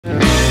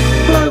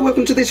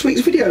welcome to this week's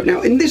video.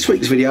 Now in this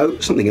week's video,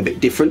 something a bit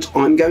different,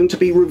 I'm going to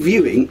be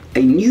reviewing a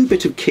new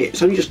bit of kit.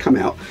 It's only just come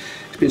out.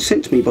 It's been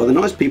sent to me by the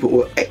nice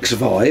people at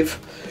Xvive,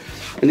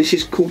 and this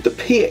is called the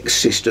PX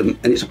system,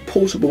 and it's a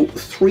portable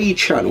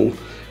 3-channel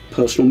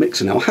personal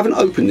mixer. Now I haven't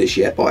opened this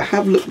yet, but I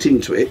have looked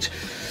into it,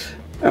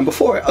 and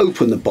before I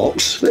open the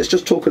box, let's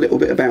just talk a little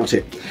bit about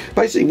it.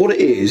 Basically what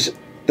it is,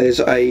 there's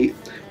a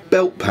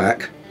belt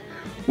pack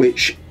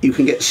which you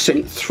can get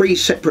sent 3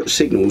 separate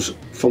signals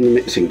from the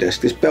mixing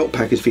desk. This belt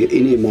pack is for your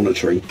in-ear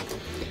monitoring.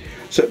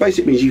 So it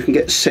basically means you can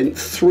get sent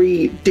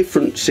 3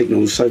 different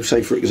signals. So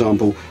say for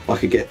example, I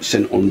could get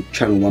sent on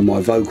channel 1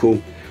 my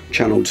vocal,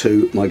 channel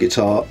 2 my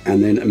guitar,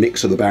 and then a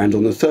mix of the band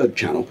on the 3rd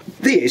channel.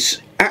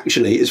 This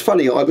actually is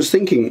funny, I was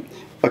thinking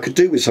I could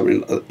do with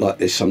something like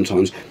this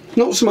sometimes.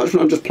 Not so much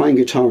when I'm just playing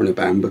guitar in a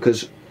band,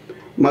 because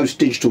most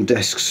digital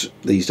desks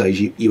these days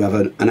you have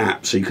an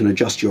app, so you can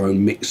adjust your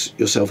own mix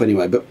yourself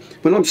anyway. But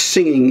when I'm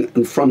singing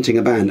and fronting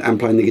a band and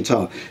playing the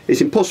guitar,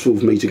 it's impossible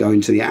for me to go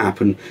into the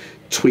app and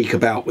tweak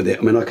about with it.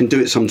 I mean, I can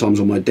do it sometimes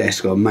on my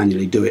desk. I'll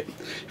manually do it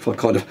if I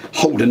kind of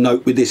hold a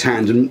note with this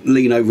hand and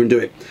lean over and do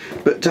it.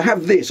 But to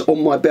have this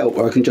on my belt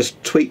where I can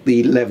just tweak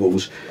the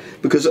levels,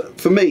 because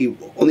for me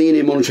on the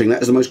in-ear monitoring,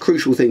 that is the most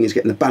crucial thing, is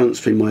getting the balance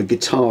between my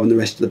guitar and the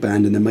rest of the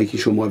band, and then making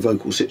sure my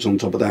vocal sits on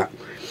top of that.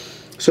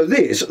 So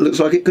this looks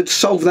like it could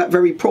solve that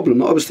very problem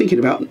that I was thinking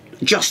about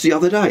just the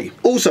other day.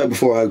 Also,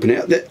 before I open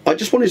it, I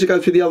just wanted to go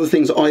through the other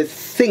things that I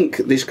think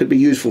this could be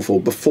useful for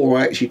before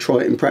I actually try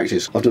it in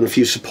practice. I've done a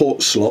few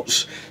support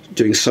slots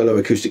doing solo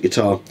acoustic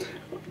guitar.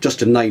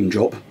 Just a name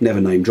drop, never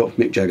name drop.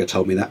 Mick Jagger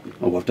told me that.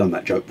 Oh, I've done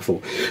that joke before.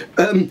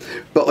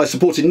 But I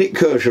supported Nick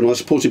Kershaw and I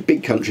supported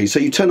Big Country. So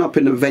you turn up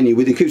in a venue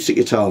with acoustic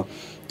guitar,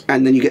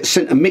 and then you get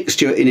sent a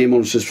mixture in-ear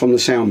monitors from the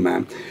sound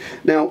man.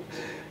 Now,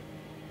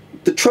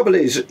 the trouble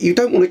is, you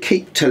don't want to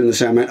keep telling the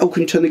sound man, oh,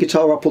 can you turn the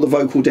guitar up or the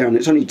vocal down?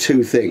 It's only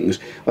 2 things.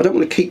 I don't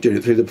want to keep doing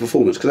it through the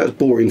performance, because that's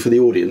boring for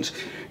the audience.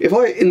 If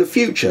I, in the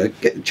future,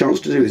 get the chance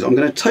to do this, I'm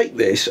going to take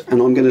this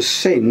and I'm going to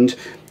send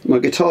my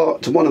guitar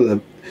to one of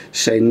the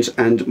sends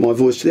and my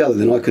voice to the other.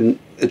 Then I can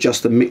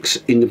adjust the mix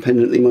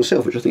independently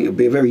myself, which I think would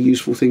be a very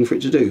useful thing for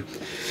it to do.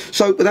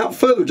 So without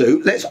further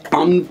ado, let's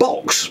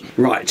unbox.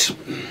 Right,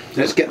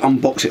 let's get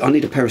unboxing. I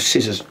need a pair of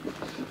scissors.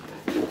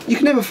 You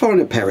can never find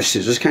a pair of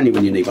scissors, can you,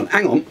 when you need one?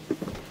 Hang on.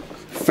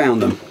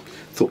 Found them.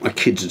 Thought my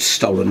kids had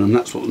stolen them.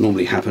 That's what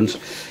normally happens.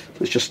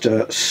 Let's just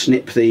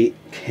snip the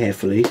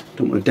carefully.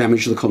 Don't want to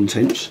damage the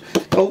contents.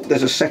 Oh,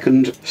 there's a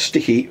second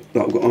sticky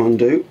that I've got to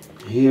undo.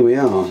 Here we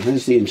are.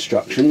 There's the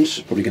instructions.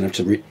 Probably going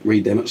to have to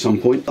read them at some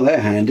point. Oh, they're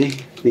handy.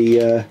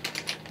 The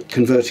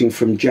converting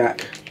from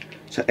jack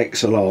to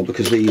XLR,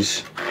 because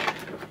these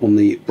on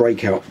the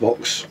breakout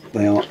box,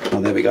 they are...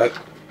 Oh, there we go.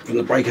 From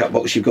the breakout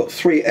box you've got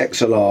 3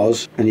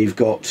 XLRs and you've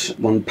got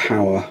 1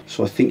 power,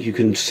 so I think you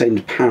can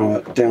send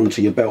power down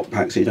to your belt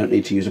pack, so you don't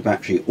need to use a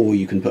battery, or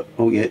you can put,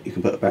 oh yeah, you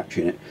can put a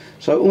battery in it.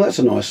 So, well, that's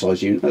a nice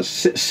size unit. That's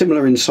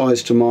similar in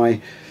size to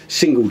my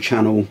single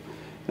channel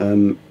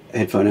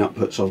headphone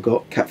outputs I've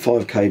got. Cat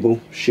 5 cable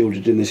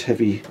shielded in this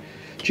heavy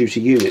duty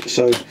unit.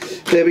 So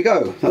there we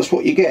go, that's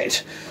what you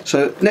get.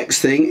 So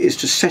next thing is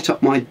to set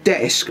up my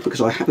desk,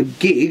 because I have a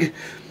gig.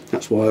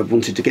 That's why I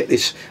wanted to get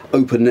this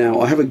open now.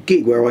 I have a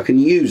gig where I can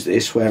use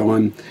this, where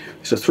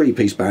it's a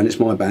 3-piece band, it's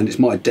my band, it's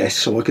my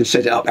desk, so I can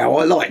set it up how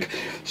I like.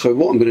 So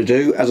what I'm going to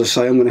do, as I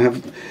say, I'm going to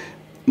have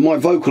my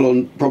vocal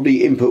on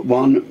probably input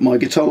 1, my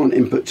guitar on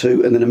input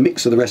 2, and then a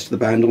mix of the rest of the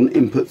band on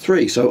input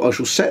 3. So I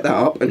shall set that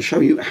up and show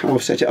you how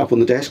I've set it up on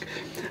the desk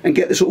and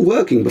get this all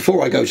working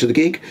before I go to the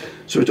gig,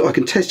 so I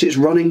can test it's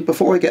running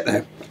before I get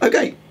there.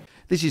 Okay.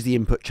 This is the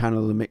input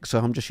channel of the mixer.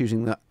 I'm just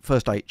using the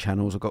first 8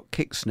 channels. I've got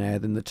kick, snare,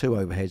 then the 2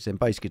 overheads, then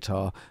bass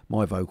guitar,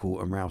 my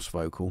vocal, and Ralph's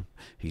vocal.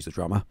 He's the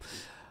drummer.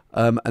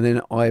 And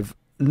then I've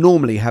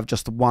normally have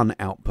just the 1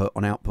 output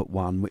on output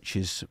 1, which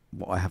is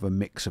what I have a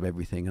mix of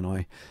everything, and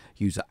I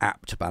use the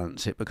app to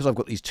balance it. Because I've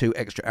got these 2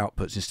 extra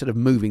outputs, instead of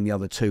moving the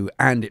other 2,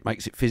 and it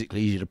makes it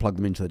physically easier to plug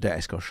them into the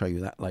desk, I'll show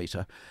you that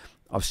later,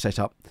 I've set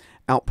up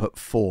output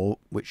 4,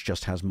 which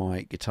just has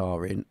my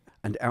guitar in,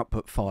 and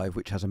output 5,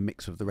 which has a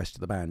mix of the rest of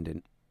the band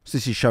in. So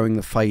this is showing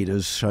the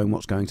faders, showing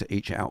what's going to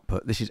each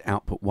output. This is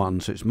output 1,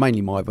 so it's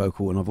mainly my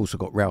vocal, and I've also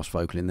got Ralph's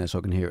vocal in there so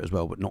I can hear it as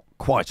well, but not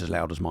quite as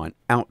loud as mine.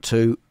 Out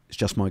 2 is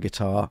just my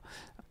guitar,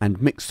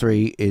 and mix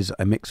 3 is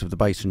a mix of the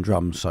bass and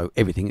drums, so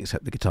everything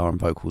except the guitar and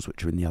vocals,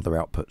 which are in the other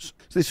outputs.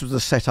 So this was the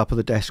setup of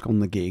the desk on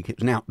the gig. It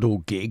was an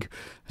outdoor gig,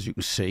 as you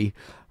can see,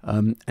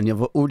 and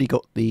you've already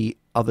got the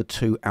other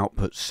 2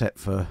 outputs set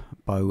for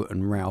Bo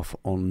and Ralph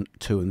on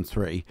 2 and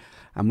 3,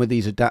 and with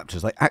these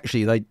adapters,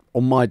 they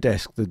on my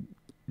desk, the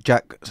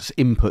jack's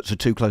inputs are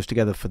too close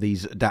together for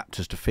these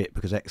adapters to fit,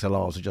 because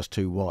XLRs are just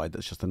too wide.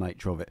 That's just the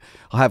nature of it.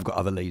 I have got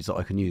other leads that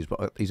I can use,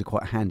 but these are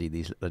quite handy,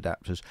 these little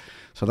adapters.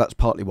 So that's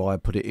partly why I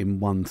put it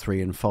in 1,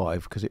 3 and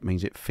 5, because it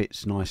means it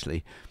fits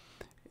nicely.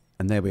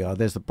 And there we are.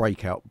 There's the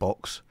breakout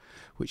box,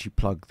 which you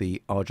plug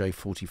the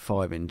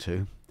RJ45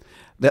 into.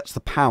 That's the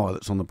power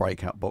that's on the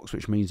breakout box,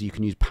 which means you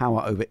can use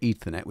power over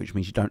Ethernet, which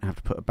means you don't have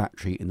to put a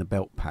battery in the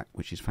belt pack,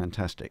 which is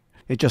fantastic.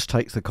 It just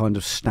takes the kind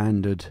of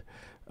standard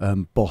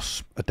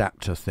Boss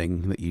adapter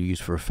thing that you use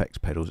for effects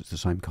pedals. It's the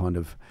same kind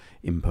of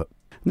input.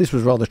 And this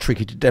was rather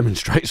tricky to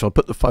demonstrate, so I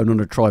put the phone on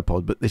a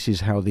tripod, but this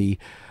is how the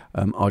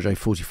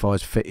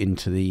RJ45s fit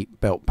into the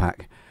belt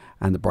pack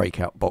and the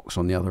breakout box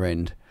on the other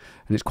end.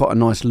 And it's quite a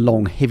nice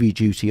long heavy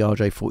duty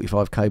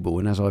RJ45 cable,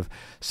 and as I've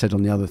said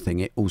on the other thing,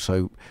 it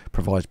also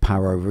provides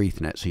power over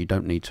Ethernet, so you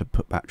don't need to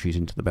put batteries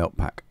into the belt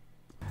pack.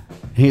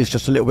 Here's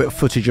just a little bit of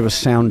footage of a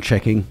sound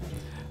checking.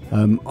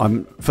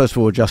 I'm first of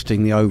all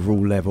adjusting the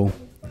overall level,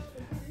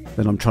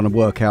 then I'm trying to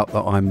work out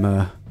that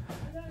I'm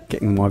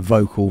getting my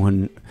vocal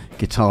and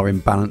guitar in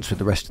balance with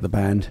the rest of the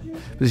band.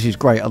 But this is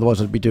great, otherwise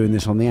I'd be doing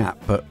this on the app,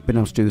 but being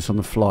able to do this on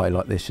the fly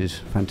like this is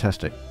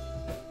fantastic.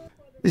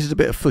 This is a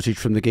bit of footage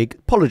from the gig.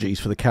 Apologies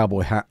for the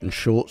cowboy hat and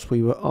shorts.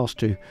 We were asked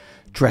to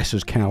dress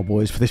as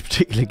cowboys for this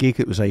particular gig.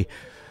 It was a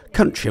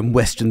country and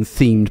western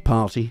themed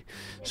party,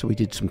 so we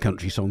did some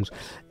country songs.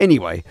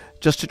 Anyway,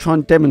 just to try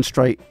and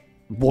demonstrate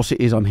what it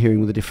is I'm hearing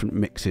with the different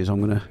mixes, I'm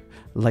going to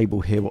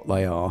label here what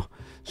they are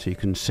so you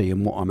can see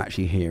and what I'm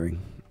actually hearing.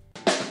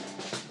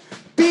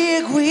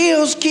 Big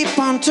wheels keep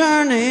on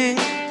turning.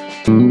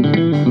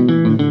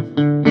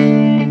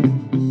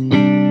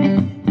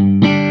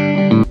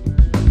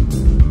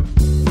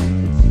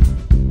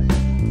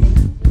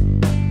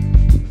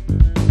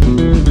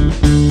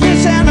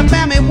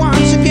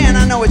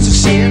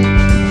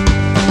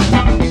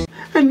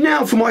 And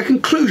now for my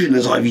conclusion,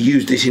 as I've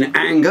used this in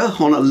anger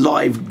on a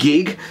live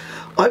gig.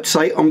 I'd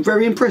say I'm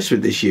very impressed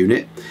with this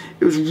unit.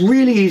 It was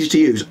really easy to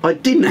use. I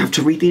didn't have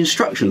to read the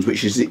instructions,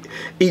 which is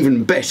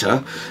even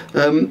better.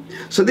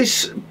 So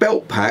this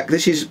belt pack,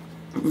 this is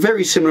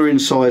very similar in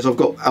size.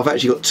 I've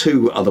actually got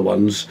two other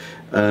ones.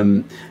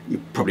 You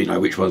probably know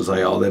which ones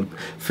they are. They're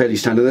fairly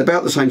standard. They're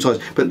about the same size.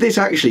 But this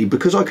actually,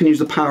 because I can use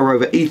the power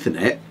over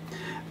Ethernet,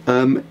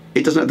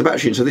 it doesn't have the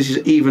battery in, so this is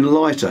even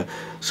lighter.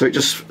 So it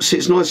just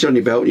sits nicely on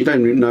your belt. You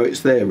don't even know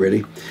it's there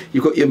really.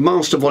 You've got your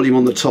master volume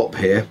on the top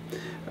here.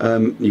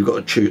 You've got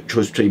a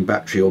choice between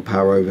battery or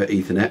power over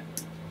Ethernet.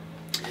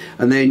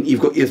 And then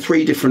you've got your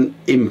three different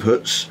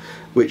inputs,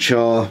 which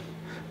are,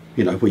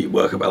 you know, well, you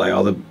work out where they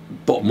are. The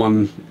bottom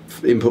one,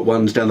 input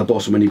one's down the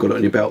bottom when you've got it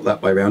on your belt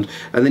that way around.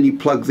 And then you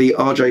plug the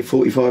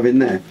RJ45 in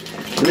there.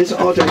 And this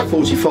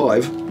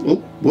RJ45, oh,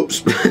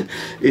 whoops,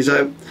 is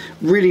a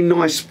really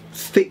nice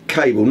thick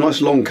cable,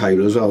 nice long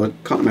cable as well. I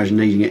can't imagine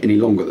needing it any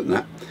longer than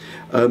that.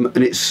 And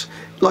it's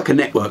like a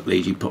network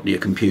lead you put on your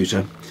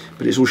computer,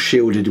 but it's all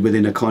shielded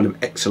within a kind of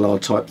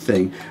XLR type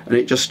thing, and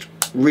it just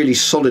really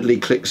solidly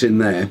clicks in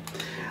there.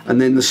 And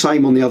then the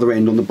same on the other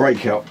end on the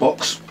breakout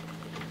box,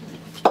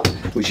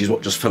 which is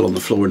what just fell on the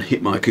floor and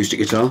hit my acoustic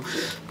guitar.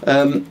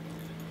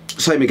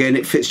 Same again,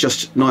 it fits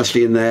just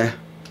nicely in there.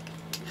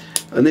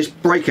 And this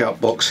breakout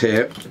box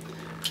here,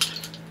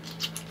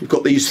 you've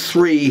got these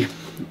three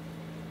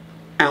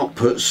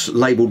outputs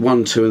labelled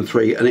 1, 2 and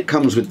 3, and it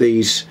comes with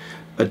these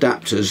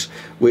adapters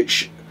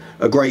which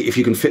are great if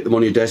you can fit them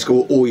on your desk,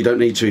 or you don't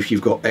need to if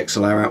you've got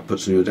XLR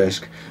outputs on your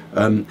desk.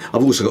 I've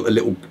also got the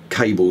little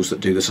cables that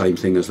do the same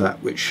thing as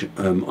that, which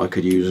I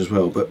could use as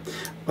well, but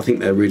I think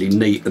they're really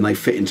neat and they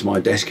fit into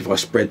my desk if I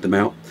spread them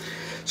out.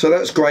 So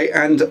that's great.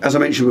 And as I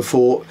mentioned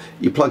before,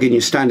 you plug in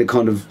your standard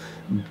kind of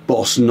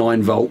Boss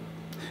 9V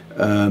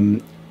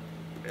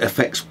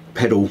effects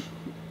pedal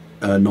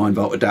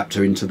 9V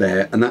adapter into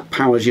there, and that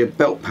powers your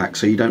belt pack,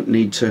 so you don't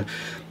need to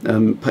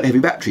put heavy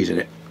batteries in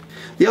it.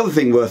 The other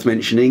thing worth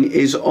mentioning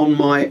is on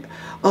my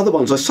other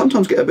ones I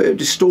sometimes get a bit of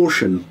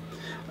distortion.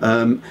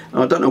 I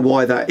don't know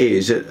why that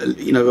is.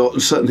 You know, on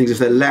certain things, if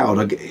they're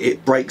loud,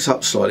 it breaks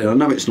up slightly. I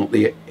know it's not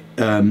the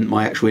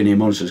my actual in-ear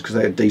monitors, because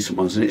they're decent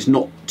ones, and it's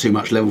not too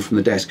much level from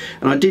the desk.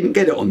 And I didn't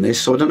get it on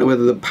this, so I don't know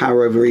whether the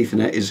power over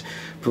Ethernet is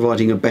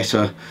providing a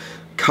better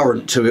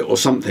current to it or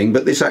something,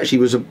 but this actually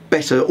was a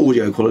better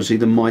audio quality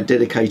than my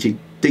dedicated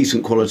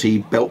decent quality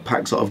belt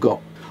packs that I've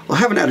got. I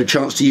haven't had a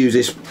chance to use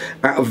this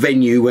at a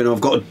venue when I've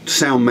got a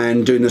sound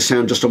man doing the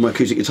sound just on my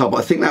acoustic guitar, but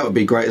I think that would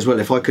be great as well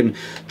if I can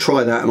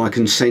try that and I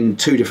can send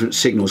two different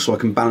signals so I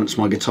can balance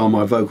my guitar and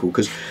my vocal.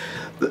 Because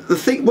the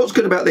thing, what's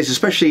good about this,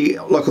 especially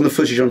like on the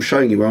footage I'm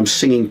showing you where I'm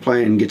singing,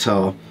 playing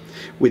guitar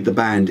with the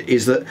band,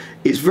 is that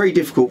it's very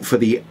difficult for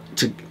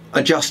to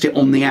adjust it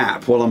on the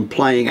app while I'm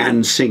playing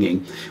and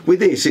singing. With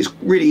this, it's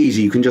really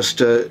easy. You can just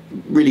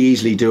really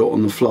easily do it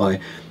on the fly.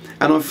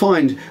 And I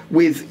find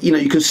with, you know,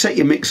 you can set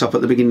your mix up at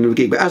the beginning of the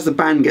gig, but as the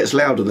band gets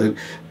louder, the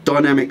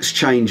dynamics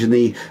change and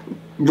the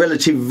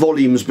relative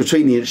volumes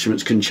between the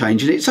instruments can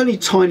change, and it's only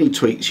tiny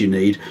tweaks you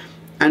need.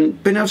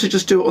 And being able to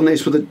just do it on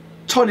this with a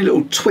tiny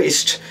little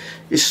twist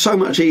is so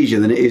much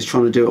easier than it is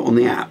trying to do it on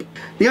the app.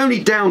 The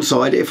only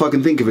downside, if I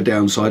can think of a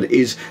downside,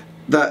 is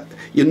that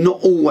you're not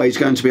always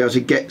going to be able to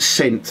get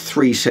sent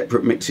 3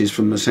 separate mixes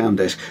from the sound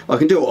desk. I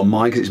can do it on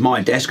mine because it's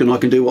my desk and I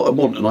can do what I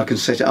want and I can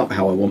set it up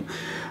how I want.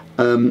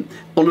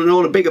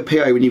 On a bigger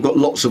PA, when you've got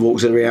lots of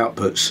auxiliary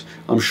outputs,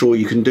 I'm sure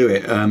you can do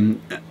it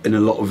in a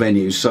lot of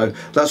venues. So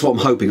that's what I'm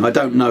hoping. I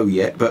don't know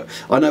yet, but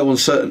I know on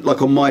certain,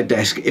 like on my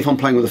desk, if I'm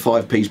playing with a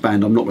 5-piece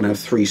band, I'm not going to have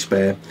 3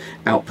 spare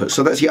outputs.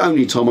 So that's the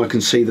only time I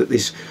can see that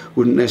this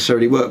wouldn't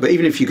necessarily work. But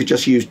even if you could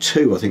just use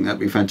 2, I think that'd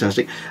be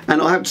fantastic.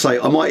 And I have to say,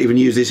 I might even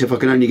use this if I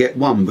can only get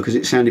 1, because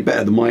it sounded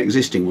better than my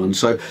existing one.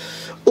 So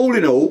all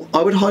in all,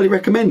 I would highly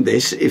recommend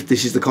this if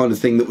this is the kind of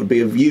thing that would be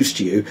of use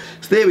to you.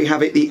 So there we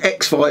have it, the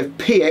Xvive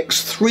PX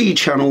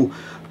 3-channel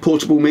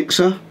portable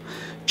mixer.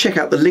 Check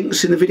out the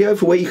links in the video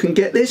for where you can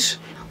get this.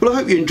 Well, I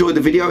hope you enjoyed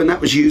the video and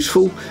that was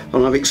useful,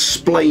 and I've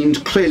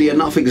explained clearly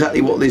enough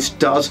exactly what this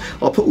does.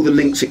 I'll put all the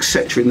links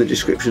etc in the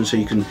description so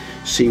you can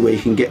see where you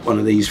can get one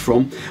of these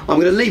from. I'm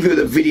going to leave you with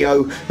a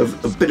video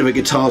of a bit of a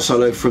guitar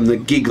solo from the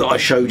gig that I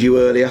showed you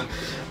earlier.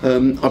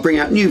 I bring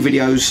out new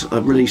videos. I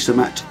release them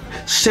at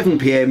 7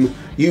 PM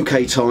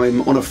UK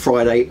time on a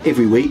Friday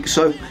every week,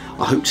 so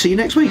I hope to see you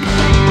next week.